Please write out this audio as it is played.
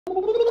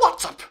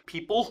What's up,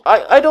 people?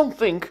 I don't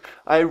think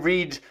I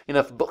read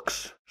enough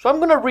books. So I'm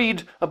gonna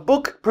read a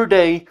book per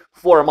day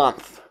for a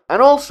month.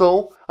 And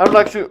also, I would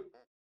like to...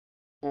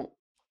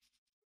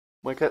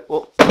 My cat...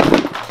 Well...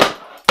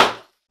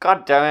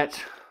 God damn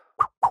it.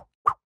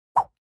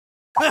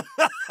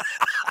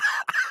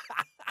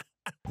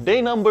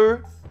 Day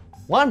number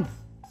 1.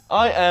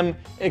 I am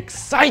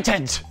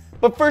excited!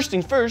 But first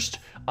things first,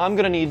 I'm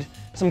gonna need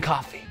some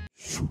coffee.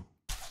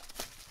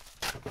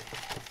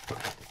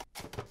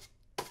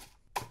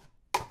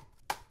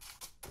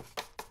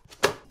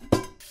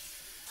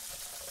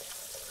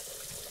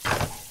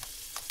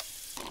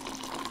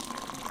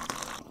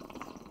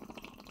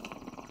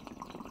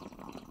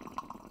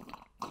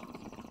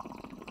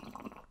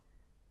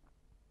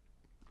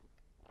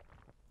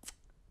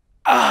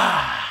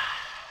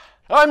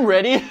 I'm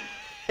ready.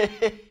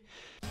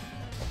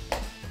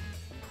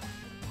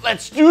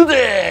 Let's do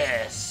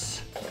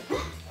this.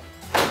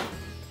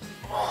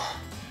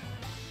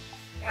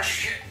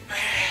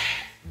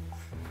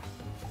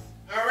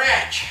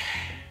 Alright.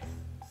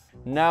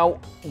 Now,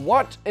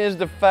 what is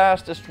the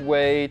fastest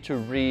way to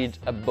read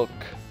a book?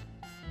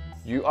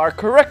 You are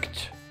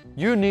correct.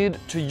 You need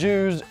to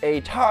use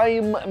a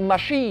time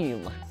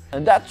machine.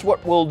 And that's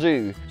what we'll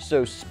do.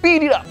 So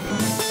speed it up.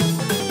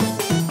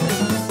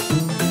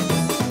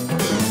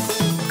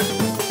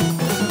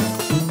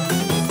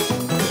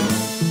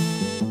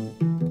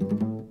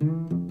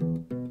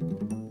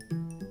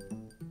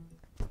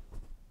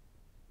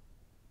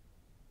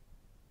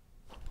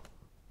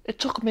 It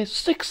took me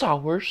 6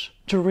 hours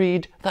to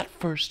read that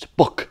first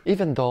book,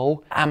 even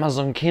though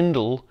Amazon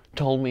Kindle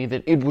told me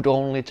that it would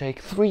only take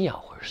 3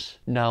 hours.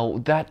 Now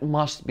that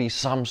must be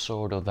some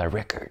sort of a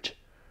record.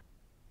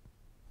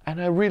 And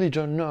I really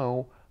don't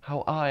know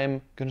how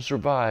I'm gonna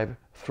survive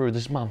through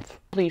this month.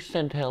 Please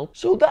send help.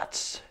 So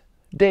that's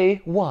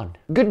day 1.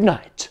 Good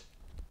night.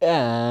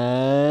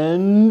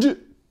 And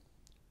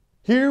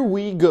here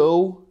we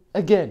go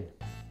again.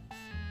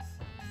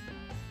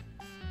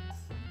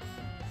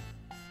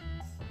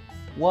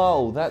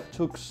 Wow, that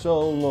took so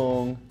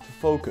long to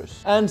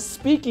focus. And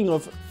speaking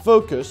of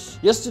focus,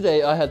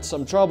 yesterday I had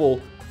some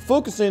trouble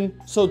focusing,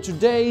 so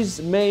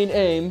today's main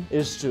aim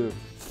is to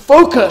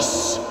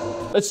focus!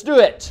 Let's do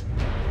it!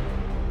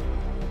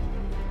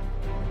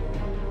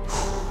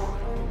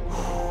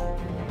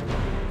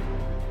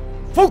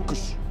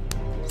 Focus!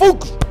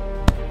 Focus!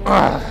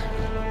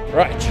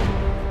 Right,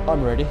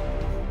 I'm ready.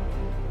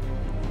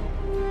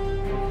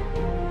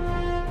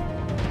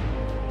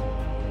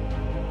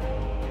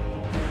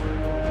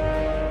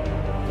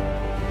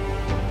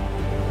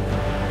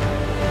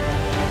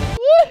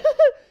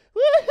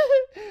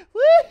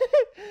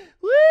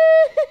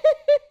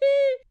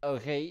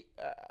 Okay,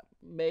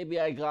 maybe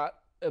I got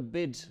a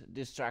bit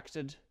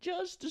distracted,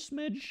 just a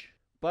smidge.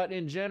 But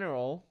in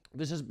general,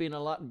 this has been a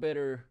lot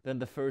better than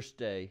the first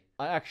day.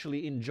 I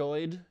actually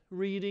enjoyed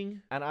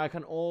reading, and I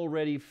can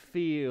already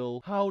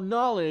feel how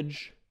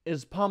knowledge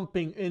is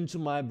pumping into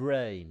my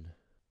brain.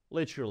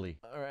 Literally.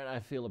 Alright, I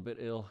feel a bit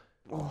ill.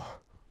 Oh.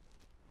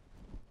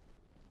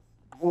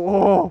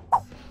 Oh.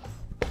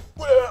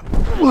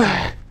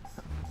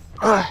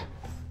 Alright.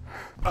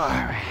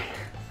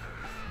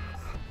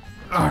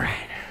 Alright.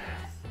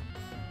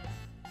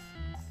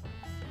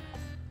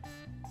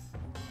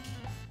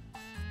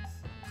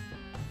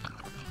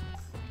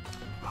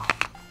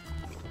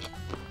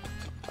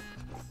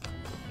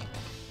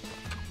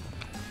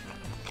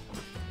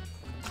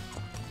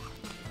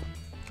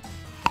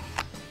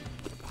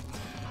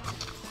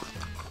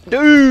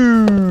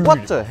 Dude!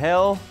 What the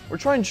hell? We're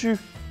trying to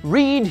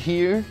read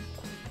here.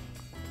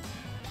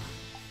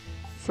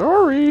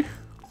 Sorry.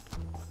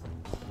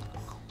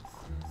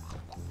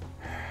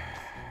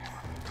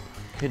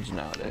 Kids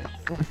nowadays.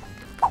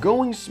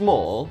 Going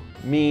small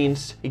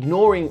means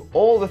ignoring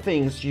all the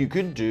things you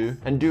could do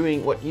and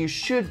doing what you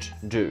should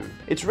do.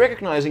 It's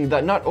recognizing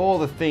that not all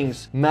the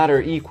things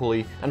matter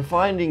equally and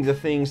finding the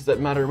things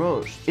that matter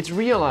most. It's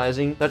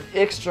realizing that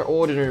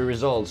extraordinary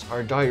results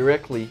are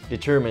directly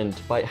determined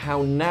by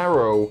how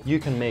narrow you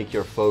can make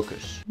your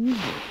focus.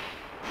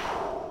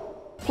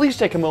 Please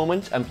take a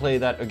moment and play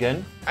that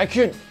again. I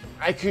could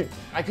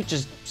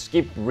just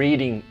skip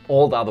reading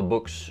all the other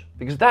books.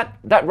 Because that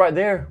right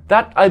there,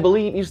 that I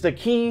believe is the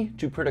key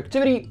to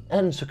productivity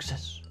and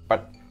success.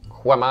 But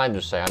who am I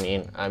to say? I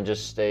mean, I'm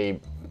just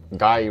a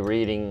guy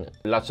reading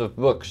lots of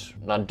books,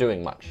 not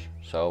doing much.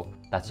 So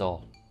that's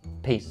all.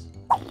 Peace.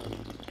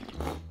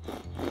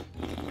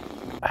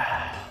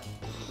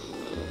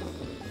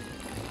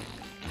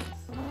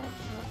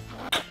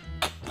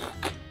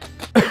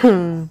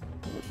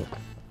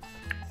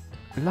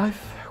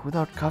 Life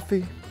without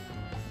coffee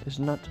is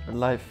not a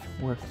life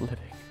worth living.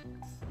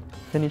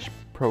 Finnish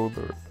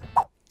proverb.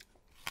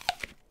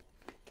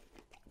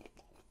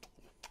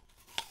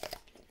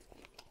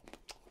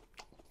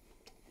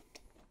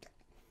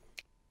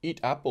 Eat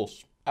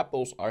apples.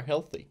 Apples are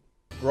healthy.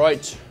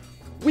 Right.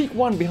 Week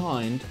 1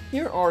 behind,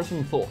 here are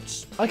some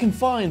thoughts. I can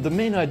find the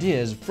main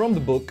ideas from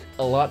the book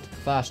a lot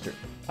faster.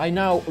 I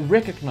now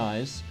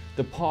recognize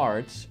the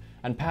parts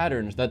and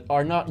patterns that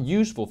are not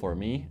useful for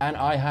me, and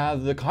I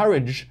have the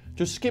courage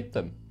to skip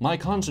them. My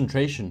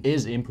concentration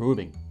is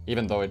improving,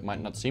 even though it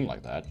might not seem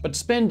like that. But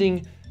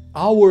spending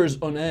hours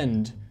on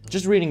end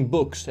just reading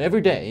books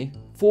every day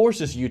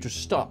forces you to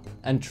stop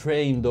and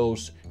train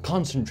those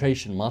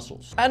concentration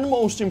muscles. And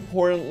most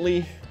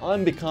importantly,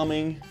 I'm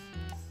becoming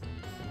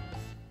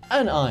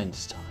an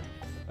Einstein.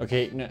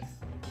 Okay, no,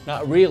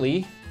 not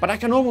really, but I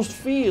can almost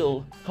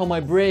feel how my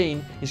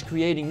brain is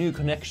creating new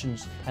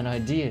connections and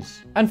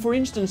ideas. And for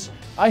instance,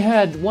 I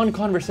had one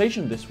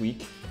conversation this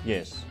week.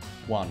 Yes,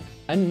 one.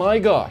 And my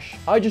gosh,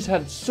 I just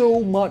had so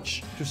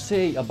much to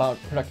say about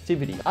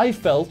productivity. I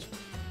felt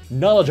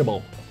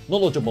knowledgeable. It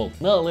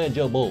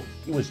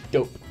was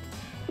dope.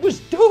 It was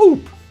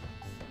dope!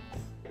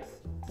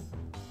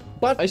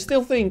 But I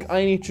still think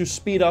I need to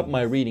speed up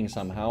my reading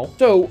somehow.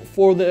 So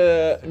for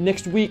the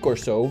next week or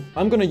so,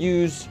 I'm gonna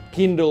use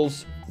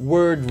Kindle's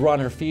Word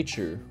Runner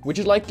feature, which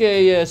is like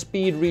a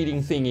speed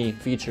reading thingy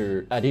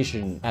feature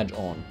addition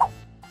add-on.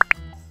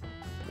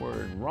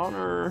 Word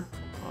Runner.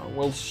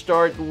 We'll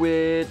start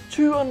with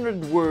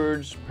 200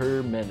 words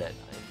per minute.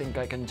 I think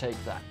I can take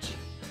that.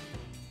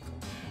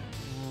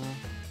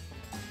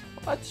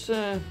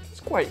 It's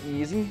quite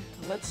easy.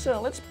 Let's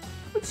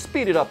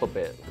speed it up a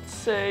bit. Let's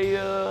say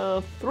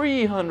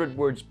 300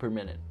 words per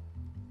minute.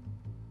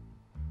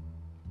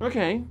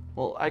 Okay,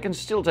 well I can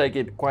still take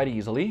it quite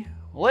easily.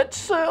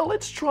 Let's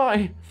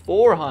try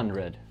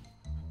 400.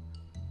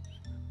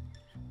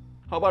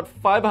 How about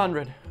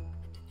 500?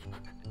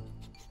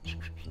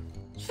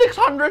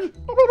 600.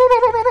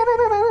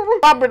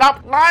 Bump it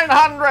up.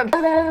 900.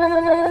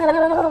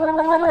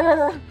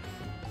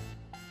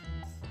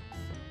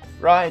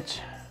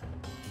 Right.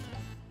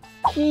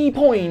 Key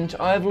point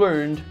I've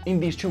learned in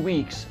these 2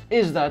 weeks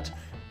is that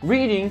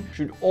reading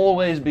should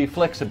always be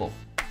flexible.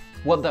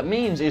 What that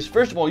means is,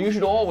 first of all, you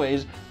should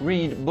always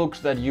read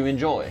books that you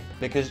enjoy,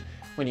 because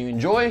when you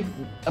enjoy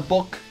a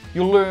book,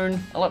 you learn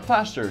a lot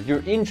faster.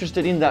 You're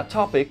interested in that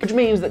topic, which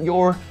means that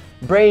your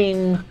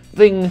brain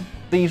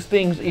these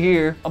things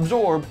here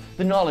absorb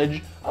the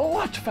knowledge a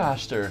lot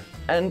faster.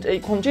 And a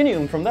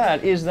continuum from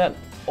that is that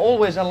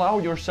always allow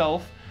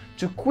yourself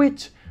to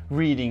quit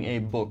reading a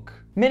book.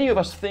 Many of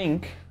us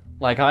think,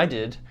 like I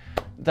did,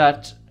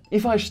 that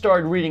if I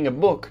start reading a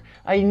book,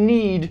 I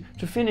need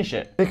to finish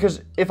it.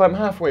 Because if I'm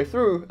halfway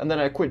through and then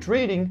I quit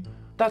reading,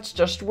 that's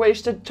just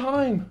wasted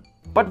time.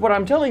 But what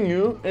I'm telling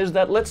you is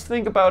that let's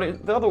think about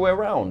it the other way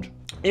around.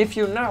 If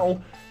you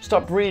now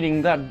stop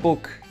reading that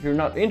book you're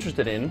not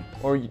interested in,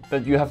 or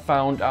that you have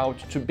found out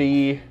to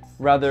be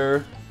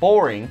rather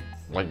boring,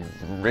 like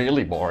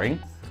really boring,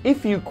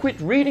 if you quit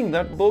reading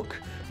that book,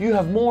 you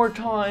have more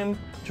time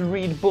to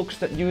read books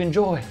that you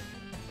enjoy.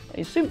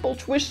 A simple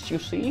twist, you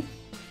see.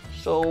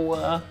 So,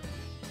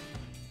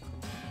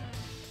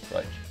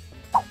 right.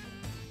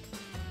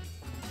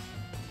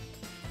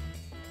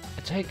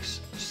 It takes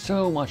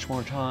so much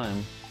more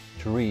time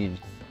to read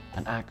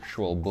an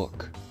actual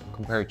book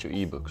compared to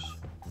ebooks.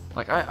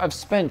 Like I've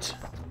spent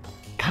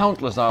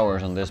countless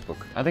hours on this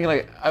book. I think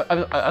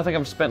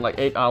I've spent like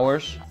 8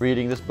 hours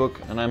reading this book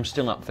and I'm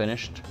still not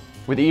finished.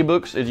 With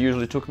ebooks, it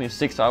usually took me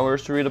 6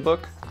 hours to read a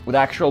book. With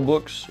actual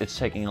books, it's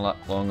taking a lot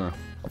longer.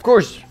 Of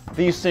course,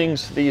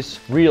 these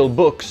real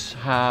books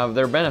have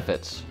their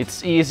benefits.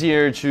 It's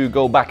easier to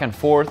go back and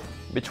forth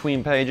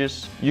between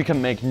pages. You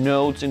can make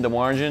notes in the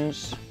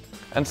margins.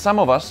 And some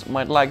of us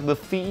might like the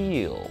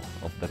feel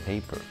of the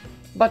paper.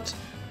 But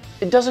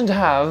it doesn't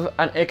have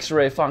an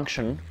X-ray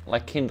function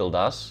like Kindle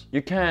does.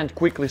 You can't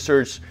quickly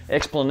search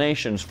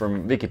explanations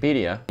from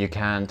Wikipedia. You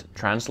can't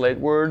translate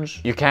words.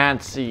 You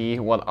can't see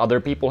what other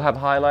people have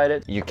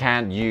highlighted. You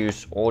can't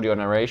use audio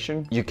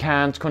narration. You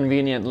can't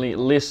conveniently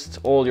list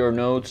all your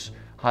notes,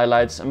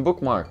 highlights and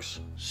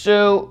bookmarks.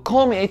 So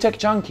call me a tech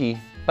junkie,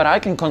 but I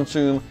can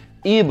consume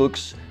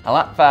ebooks a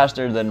lot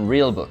faster than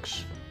real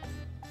books.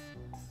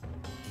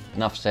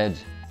 Enough said.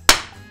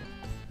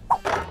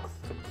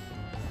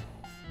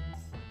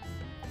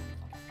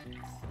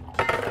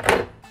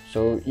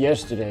 So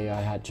yesterday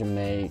I had to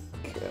make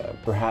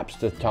perhaps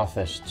the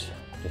toughest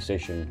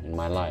decision in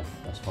my life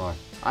thus far.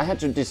 I had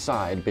to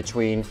decide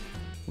between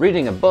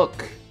reading a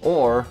book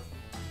or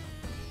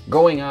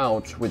going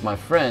out with my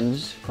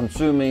friends,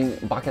 consuming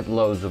bucket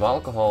loads of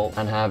alcohol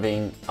and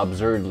having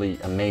absurdly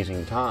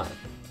amazing time.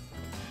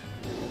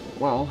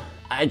 Well,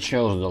 I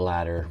chose the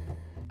latter.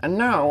 And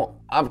now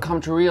I've come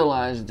to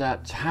realize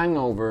that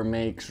hangover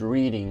makes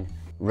reading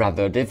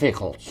rather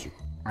difficult.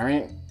 I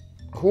mean,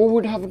 who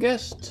would have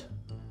guessed?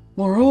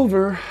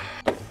 Moreover,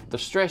 the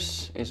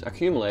stress is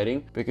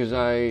accumulating because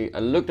I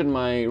looked at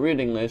my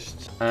reading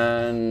list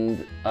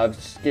and I've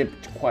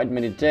skipped quite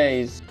many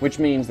days, which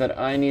means that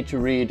I need to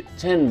read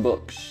 10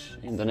 books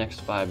in the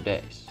next 5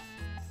 days.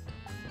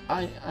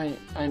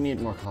 I need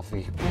more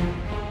coffee.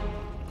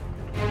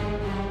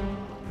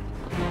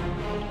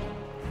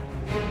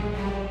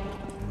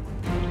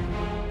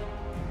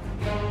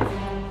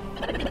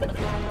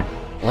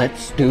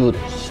 Let's do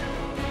this.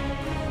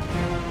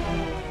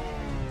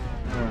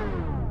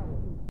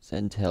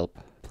 Send help,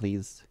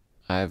 please.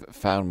 I've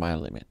found my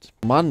limit.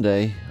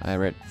 Monday, I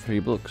read 3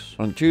 books.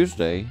 On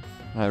Tuesday,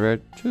 I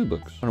read 2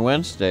 books. On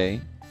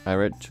Wednesday, I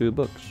read 2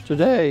 books.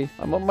 Today,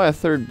 I'm on my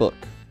 3rd book,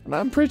 and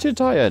I'm pretty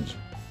tired.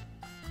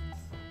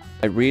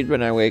 I read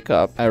when I wake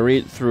up. I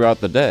read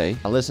throughout the day.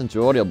 I listen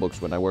to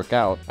audiobooks when I work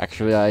out.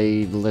 Actually,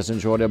 I listen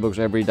to audiobooks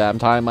every damn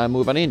time I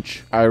move an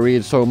inch. I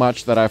read so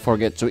much that I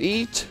forget to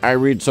eat. I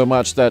read so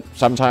much that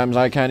sometimes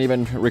I can't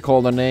even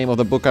recall the name of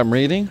the book I'm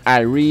reading. I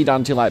read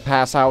until I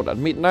pass out at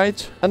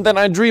midnight. And then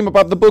I dream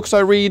about the books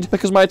I read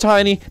because my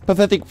tiny,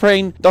 pathetic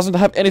brain doesn't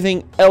have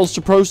anything else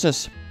to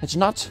process. It's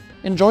not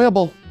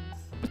enjoyable.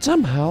 But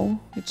somehow,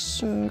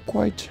 it's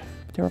quite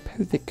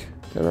therapeutic.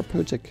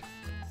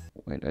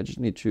 Wait, I just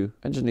need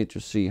to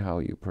see how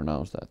you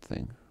pronounce that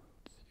thing.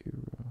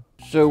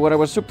 So what I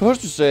was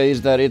supposed to say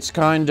is that it's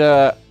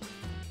kinda...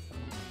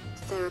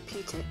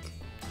 Therapeutic.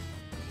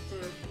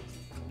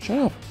 Shut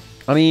up.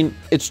 I mean,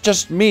 it's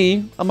just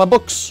me and my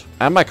books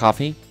and my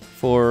coffee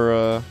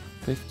for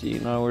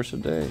 15 hours a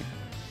day.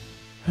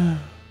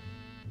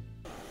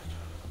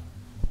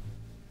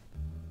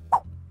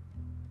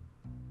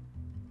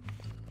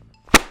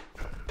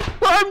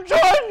 I'm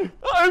done!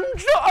 I'm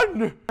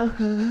done!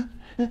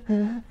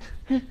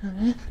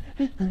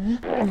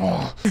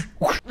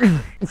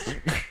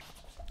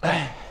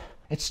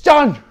 It's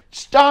done!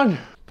 It's done!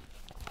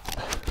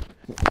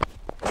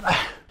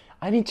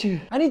 I need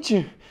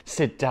to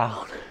sit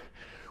down.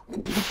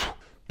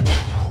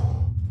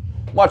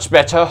 Much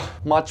better,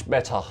 much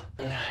better.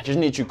 I just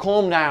need to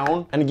calm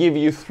down and give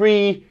you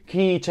 3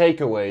 key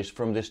takeaways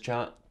from this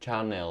challenge.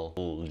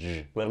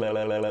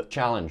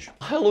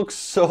 I look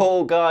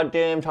so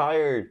goddamn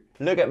tired.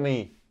 Look at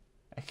me.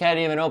 I can't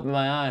even open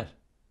my eyes.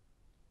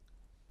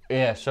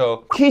 Yeah,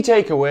 so key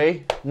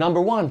takeaway number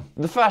 1.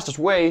 The fastest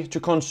way to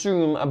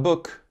consume a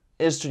book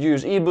is to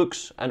use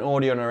ebooks and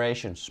audio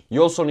narrations.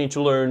 You also need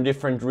to learn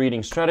different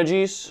reading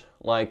strategies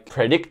like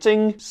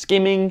predicting,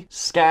 skimming,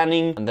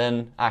 scanning, and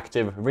then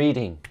active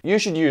reading. You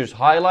should use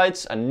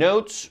highlights and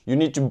notes. You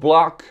need to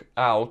block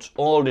out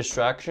all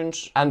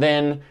distractions, and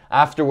then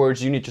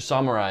afterwards you need to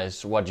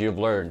summarize what you've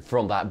learned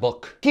from that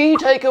book. Key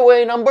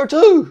takeaway number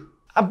 2.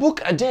 A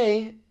book a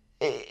day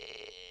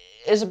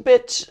is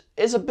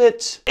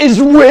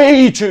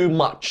way too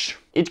much.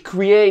 It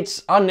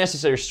creates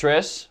unnecessary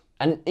stress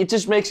and it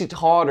just makes it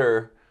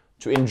harder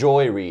to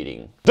enjoy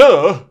reading.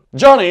 Duh!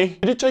 Johnny,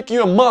 did it take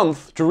you a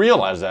month to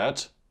realize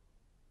that?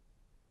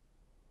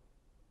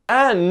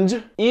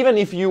 And even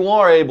if you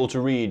are able to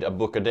read a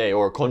book a day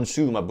or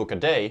consume a book a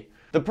day,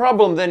 the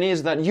problem then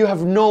is that you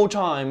have no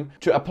time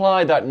to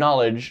apply that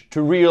knowledge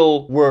to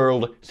real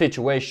world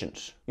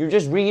situations. You're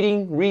just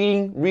reading,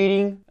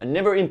 and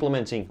never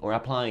implementing or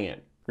applying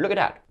it. Look at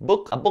that.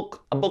 Book, a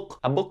book, a book,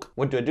 a book.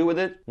 What do I do with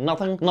it?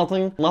 Nothing.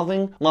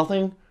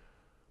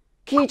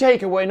 Key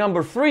takeaway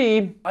number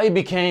 3, I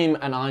became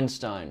an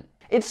Einstein.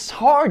 It's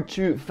hard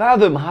to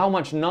fathom how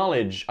much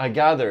knowledge I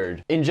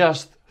gathered in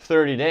just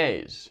 30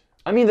 days.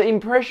 I mean, the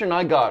impression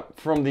I got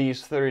from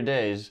these 30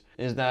 days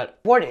is that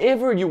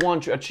whatever you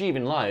want to achieve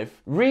in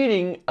life,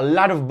 reading a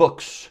lot of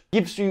books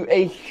gives you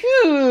a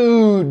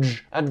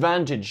huge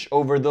advantage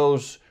over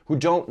those who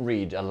don't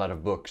read a lot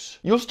of books.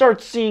 You'll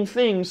start seeing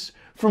things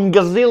from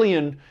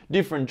gazillion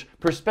different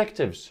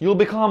perspectives. You'll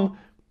become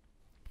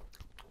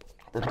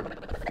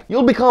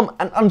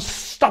an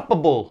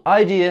unstoppable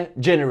idea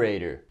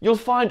generator. You'll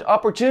find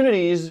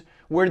opportunities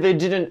where they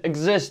didn't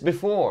exist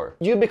before.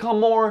 You become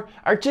more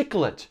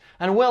articulate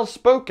and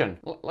well-spoken,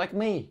 like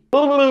me.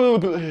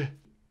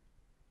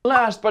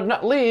 Last but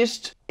not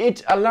least,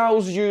 it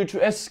allows you to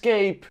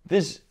escape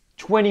this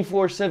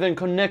 24/7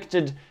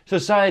 connected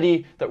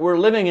society that we're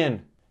living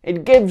in.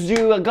 It gives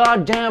you a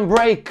goddamn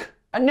break.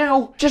 And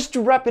now, just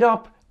to wrap it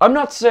up, I'm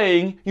not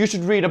saying you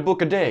should read a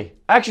book a day.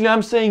 Actually,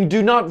 I'm saying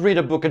do not read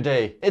a book a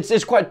day. It's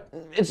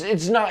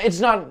not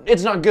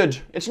good.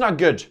 It's not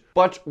good.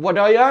 But what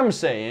I am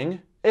saying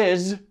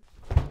is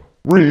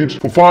read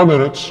for 5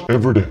 minutes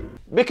every day.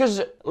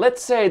 Because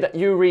let's say that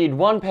you read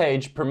 1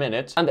 page per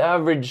minute and the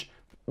average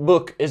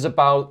book is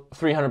about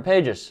 300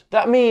 pages.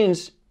 That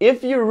means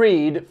if you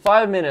read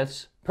 5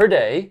 minutes per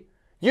day,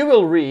 you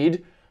will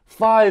read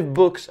 5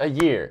 books a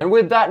year. And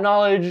with that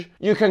knowledge,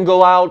 you can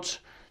go out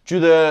to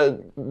the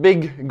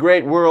big,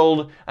 great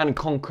world and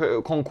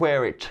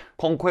conquer it.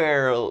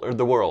 Conquer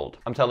the world.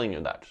 I'm telling you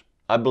that.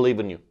 I believe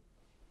in you.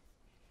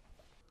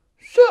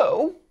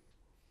 So,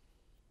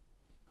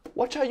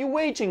 what are you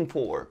waiting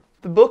for?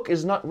 The book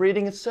is not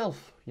reading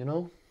itself, you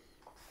know?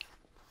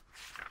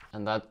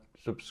 And that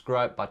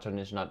subscribe button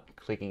is not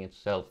clicking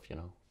itself, you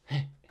know?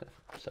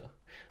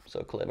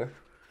 So clever.